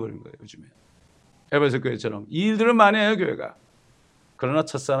 첫상을 다 잃어버린 거예요 요즘에. 에베소 교회처럼 이 일들을 많이 해요 교회가. 그러나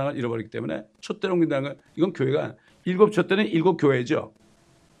첫사랑을 잃어버리기 때문에 촛대를 옮긴다는 건 이건 교회가 7촛대는 7교회죠.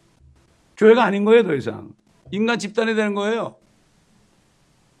 교회가 아닌 거예요 더 이상. 인간 집단이 되는 거예요.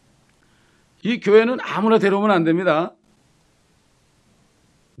 이 교회는 아무나 데려오면 안 됩니다.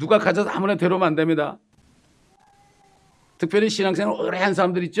 누가 가져서 아무나 데려오면 안 됩니다. 특별히 신앙생활 오래 한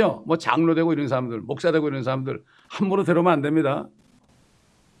사람들 있죠. 뭐 장로 되고 이런 사람들, 목사 되고 이런 사람들 함부로 데려오면 안 됩니다.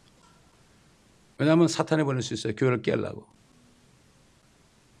 왜냐하면 사탄이 보낼 수 있어요. 교회를 깨려고.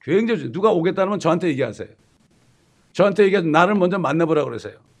 굉장히 누가 오겠다면 저한테 얘기하세요. 저한테 얘기해서 나를 먼저 만나보라고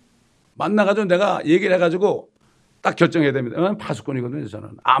그러세요. 만나가지고 내가 얘기를 해가지고 딱 결정해야 됩니다. 파수꾼이거든요.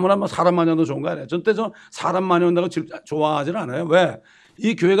 저는 아무나 뭐 사람 많이 온다고 좋은 거 아니에요. 전 때 저 사람 많이 온다고 좋아하지는 않아요. 왜?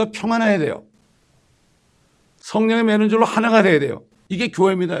 이 교회가 평안해야 돼요. 성령의 매는 줄로 하나가 돼야 돼요. 이게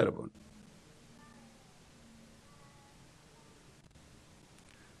교회입니다, 여러분.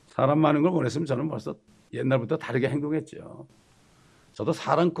 사람 많은 걸 원했으면 저는 벌써 옛날부터 다르게 행동했죠. 저도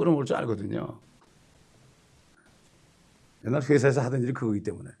사람 끌어모을 줄 알거든요. 옛날 회사에서 하던 일이 그거기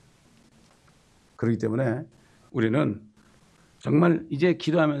때문에. 그렇기 때문에 우리는 정말 이제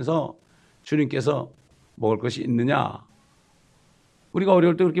기도하면서 주님께서 먹을 것이 있느냐? 우리가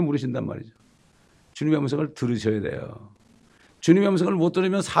어려울 때 그렇게 물으신단 말이죠. 주님의 음성을 들으셔야 돼요. 주님의 음성을 못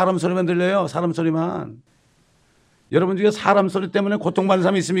들으면 사람 소리만 들려요. 사람 소리만. 여러분 중에 사람 소리 때문에 고통받는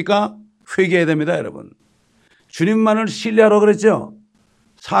사람이 있습니까? 회개해야 됩니다, 여러분. 주님만을 신뢰하라고 그랬죠.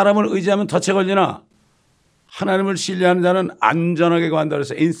 사람을 의지하면 덫에 걸리나 하나님을 신뢰하는 자는 안전하게 구한다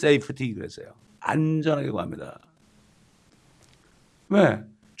그랬어요. In safety 그랬어요. 안전하게 구합니다. 왜?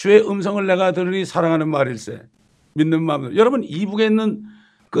 주의 음성을 내가 들으니 사랑하는 말일세. 믿는 마음으로. 여러분 이북에 있는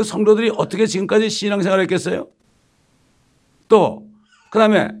그 성도들이 어떻게 지금까지 신앙생활을 했겠어요? 또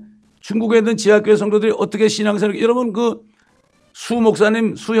그다음에 중국에 있는 지하교회 성도들이 어떻게 신앙생활을 여러분 그 수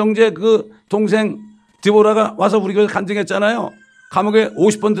목사님 수 형제 그 동생 디보라가 와서 우리 교회 간증했잖아요. 감옥에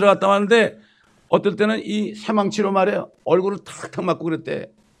 50번 들어갔다 왔는데 어떨 때는 이 새망치로 말해요. 얼굴을 탁탁 맞고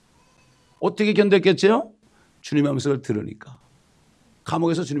그랬대. 어떻게 견뎠겠죠? 주님의 음성을 들으니까.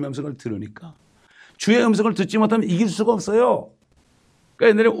 감옥에서 주님의 음성을 들으니까. 주의 음성을 듣지 못하면 이길 수가 없어요.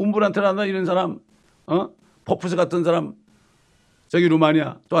 그러니까 옛날에 움브란테라나 이런 사람, 퍼푸스 같은 사람, 저기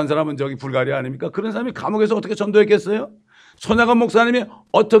루마니아, 또 한 사람은 저기 불가리아 아닙니까? 그런 사람이 감옥에서 어떻게 전도했겠어요? 손야간 목사님이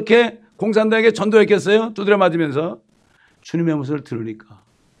어떻게 공산당에게 전도했겠어요? 두드려 맞으면서. 주님의 음성을 들으니까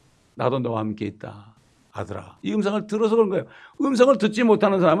나도 너와 함께 있다. 아들아. 이 음성을 들어서 그런 거예요. 음성을 듣지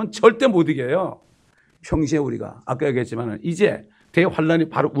못하는 사람은 절대 못 이겨요. 평시에 우리가 아까 얘기했지만 이제 대환란이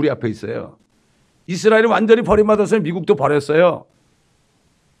바로 우리 앞에 있어요. 이스라엘이 완전히 버림받았어요. 미국도 버렸어요.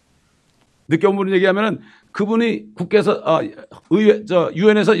 늦게 온 분을 얘기하면 그분이 국회에서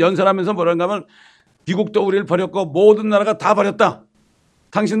유엔에서 연설하면서 뭐라는가 하면 미국도 우리를 버렸고 모든 나라가 다 버렸다.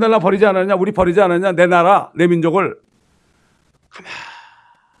 당신들 나 버리지 않았냐? 우리 버리지 않았냐? 내 나라, 내 민족을.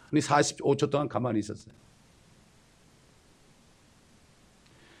 가만히 45초 동안 가만히 있었어요.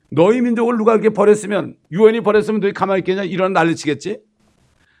 너희 민족을 누가 이렇게 버렸으면 유엔이 버렸으면 너희 가만히 있겠냐? 이런 난리치겠지?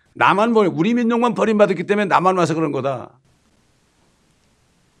 나만 버려. 우리 민족만 버림받았기 때문에 나만 와서 그런 거다.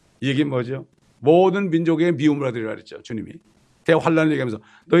 이 얘기는 뭐죠? 모든 민족에게 미움을 받으리라 그랬죠. 주님이. 대환란을 얘기하면서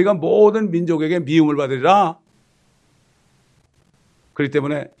너희가 모든 민족에게 미움을 받으리라. 그렇기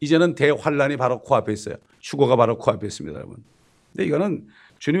때문에 이제는 대환란이 바로 코앞에 있어요. 휴거가 바로 코앞에 있습니다, 여러분. 근데 이거는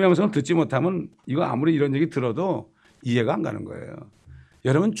주님의 음성을 듣지 못하면 이거 아무리 이런 얘기 들어도 이해가 안 가는 거예요.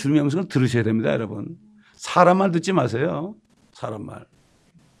 여러분 주님의 음성을 들으셔야 됩니다, 여러분. 사람 말 듣지 마세요. 사람 말.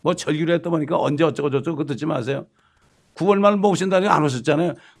 뭐 절기로 했다 보니까 언제 어쩌고 저쩌고 그거 듣지 마세요. 9월 말 뭐 오신다니 안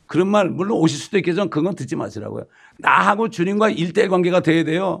오셨잖아요. 그런 말 물론 오실 수도 있겠지만 그건 듣지 마시라고요. 나하고 주님과 1대1 관계가 돼야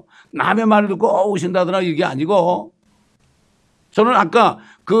돼요. 남의 말을 듣고 오신다더라 이게 아니고 저는 아까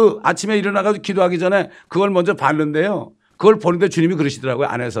그 아침에 일어나가지고 기도하기 전에 그걸 먼저 봤는데요. 그걸 보는데 주님이 그러시더라고요.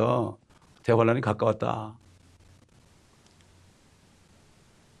 안에서 대환란이 가까웠다.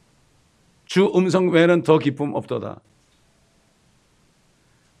 주 음성 외에는 더 기쁨 없도다.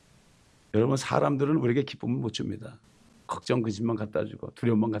 여러분, 사람들은 우리에게 기쁨을 못 줍니다. 걱정, 근심만 갖다 주고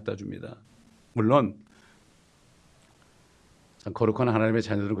두려움만 갖다 줍니다. 물론 참 거룩한 하나님의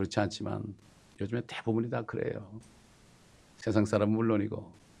자녀들은 그렇지 않지만 요즘에 대부분이 다 그래요. 세상 사람은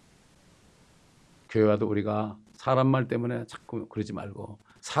물론이고, 교회 와도 우리가 사람 말 때문에 자꾸 그러지 말고,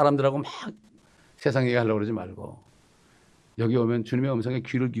 사람들하고 막 세상 얘기하려고 그러지 말고, 여기 오면 주님의 음성에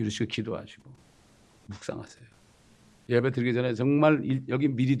귀를 기울이시고 기도하시고 묵상하세요. 예배 드리기 전에 정말 여기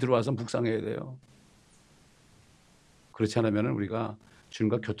미리 들어와서 묵상해야 돼요. 그렇지 않으면 우리가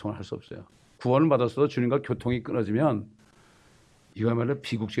주님과 교통을 할 수 없어요. 구원을 받았어도 주님과 교통이 끊어지면 이거야말로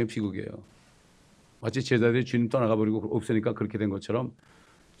비극 중에 비극이에요. 마치 제자들이 주님 떠나가 버리고 없으니까 그렇게 된 것처럼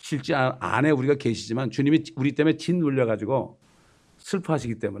실제 안에 우리가 계시지만 주님이 우리 때문에 짓눌려가지고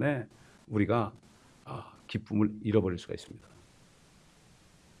슬퍼하시기 때문에 우리가 기쁨을 잃어버릴 수가 있습니다.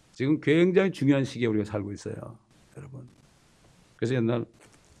 지금 굉장히 중요한 시기에 우리가 살고 있어요, 여러분. 그래서 옛날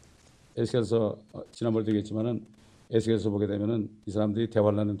에스겔서 지난번에 얘기했지만은 에스겔서 보게 되면은 이 사람들이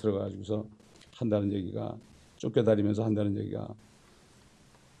대환란에 들어가가지고서 한다는 얘기가, 쫓겨다니면서 한다는 얘기가,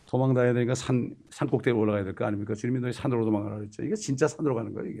 도망다녀야 되니까 산꼭대기로 올라가야 될 거 아닙니까? 주님이 너희 산으로 도망가라 그랬죠. 이게 진짜 산으로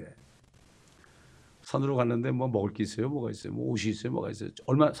가는 거예요, 이게. 산으로 갔는데 뭐 먹을 게 있어요? 뭐가 있어요? 뭐 옷이 있어요? 뭐가 있어요?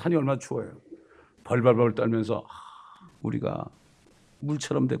 산이 얼마나 추워요. 벌벌벌 떨면서 우리가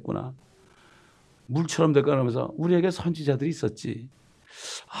물처럼 됐구나. 물처럼 됐구나 하면서 우리에게 선지자들이 있었지.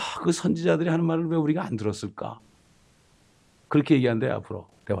 그 선지자들이 하는 말을 왜 우리가 안 들었을까? 그렇게 얘기한대요, 앞으로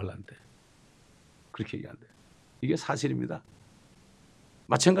대환란 때. 그렇게 얘기한대요. 이게 사실입니다.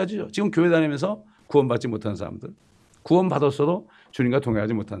 마찬가지죠. 지금 교회 다니면서 구원받지 못한 사람들, 구원받았어도 주님과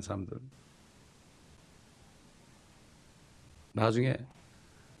동행하지 못한 사람들, 나중에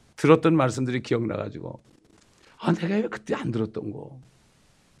들었던 말씀들이 기억나가지고 내가 왜 그때 안 들었던 거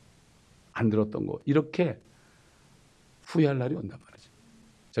이렇게 후회할 날이 온단 말이죠.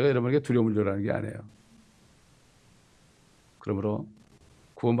 제가 여러분에게 두려움을 주라는 게 아니에요. 그러므로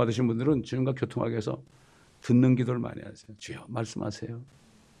구원받으신 분들은 주님과 교통하기 위해서 듣는 기도를 많이 하세요. 주여 말씀하세요.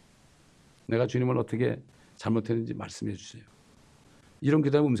 내가 주님을 어떻게 잘못했는지 말씀해 주세요. 이런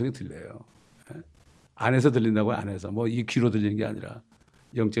기도하면 음성이 들려요. 안에서 들린다고요. 안에서 뭐 이 귀로 들리는 게 아니라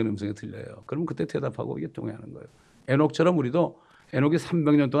영적인 음성이 들려요. 그럼 그때 대답하고 이게 동행하는 거예요. 에녹처럼 우리도, 에녹이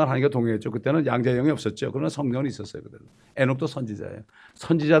 300년 동안 하나님과 동행했죠. 그때는 양자의 영이 없었죠. 그러나 성령은 있었어요. 그대로. 에녹도 선지자예요.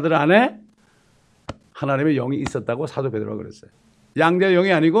 선지자들 안에 하나님의 영이 있었다고 사도 베드로가 그랬어요. 양자의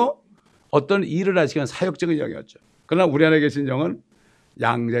영이 아니고 어떤 일을 하시기 위한 사역적인 영이었죠. 그러나 우리 안에 계신 영은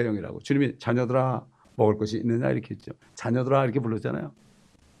양자의 영이라고. 주님이 자녀들아 먹을 것이 있느냐 이렇게 했죠. 자녀들아 이렇게 불렀잖아요.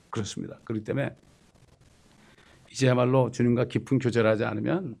 그렇습니다. 그렇기 때문에 이제야말로 주님과 깊은 교제를 하지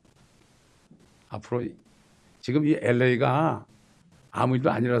않으면 앞으로, 지금 이 LA가 아무 일도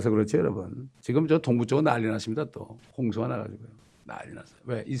아니라서 그렇죠, 여러분. 지금 저 동부 쪽은 난리 났습니다. 또 홍수가 나가지고요. 난리 났어요.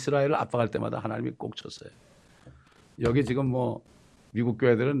 왜? 이스라엘을 압박할 때마다 하나님이 꼭 쳤어요. 여기 지금 뭐 미국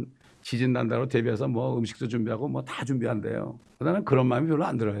교회들은 지진 난다고 대비해서 뭐 음식도 준비하고 뭐 다 준비한대요. 나는 그런 마음이 별로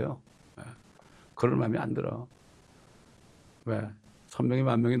안 들어요. 그런 마음이 안 들어. 왜? 1000명이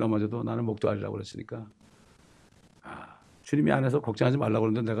 10,000명이 넘어져도 나는 목도하리라고 그랬으니까. 주님이 안에서 걱정하지 말라고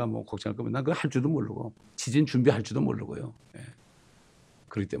그러는데 내가 뭐 걱정할 거면 난 그거 할 줄도 모르고 지진 준비할 줄도 모르고요.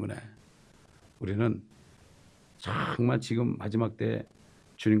 그렇기 때문에 우리는 정말 지금 마지막 때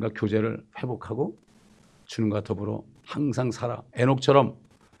주님과 교제를 회복하고 주님과 더불어 항상 살아. 에녹처럼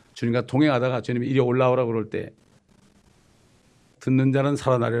주님과 동행하다가 주님이 이리 올라오라고 그럴 때 듣는 자는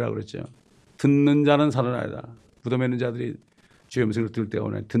살아나리라 그랬죠. 듣는 자는 살아나리라. 무덤에 있는 자들이 주의 음성을 들을 때가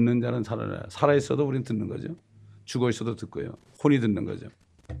오네. 듣는 자는 살아나리라. 살아있어도 우리는 듣는 거죠. 죽어 있어도 듣고요. 혼이 듣는 거죠.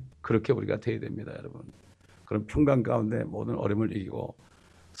 그렇게 우리가 돼야 됩니다, 여러분. 그럼 평강 가운데 모든 어려움을 이기고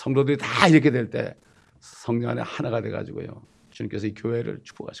성도들이 다 이렇게 될 때 성령 안에 하나가 돼가지고요. 주님께서 이 교회를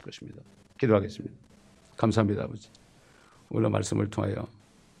축복하실 것입니다. 기도하겠습니다. 감사합니다, 아버지. 오늘 말씀을 통하여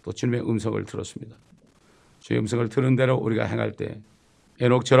또 주님의 음성을 들었습니다. 주의 음성을 들은 대로 우리가 행할 때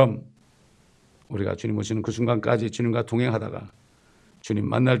에녹처럼 우리가 주님 오시는 그 순간까지 주님과 동행하다가 주님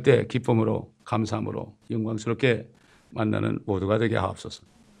만날 때 기쁨으로, 감사함으로 영광스럽게 만나는 모두가 되게 하옵소서.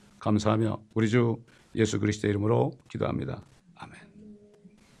 감사하며 우리 주 예수 그리스도의 이름으로 기도합니다. 아멘.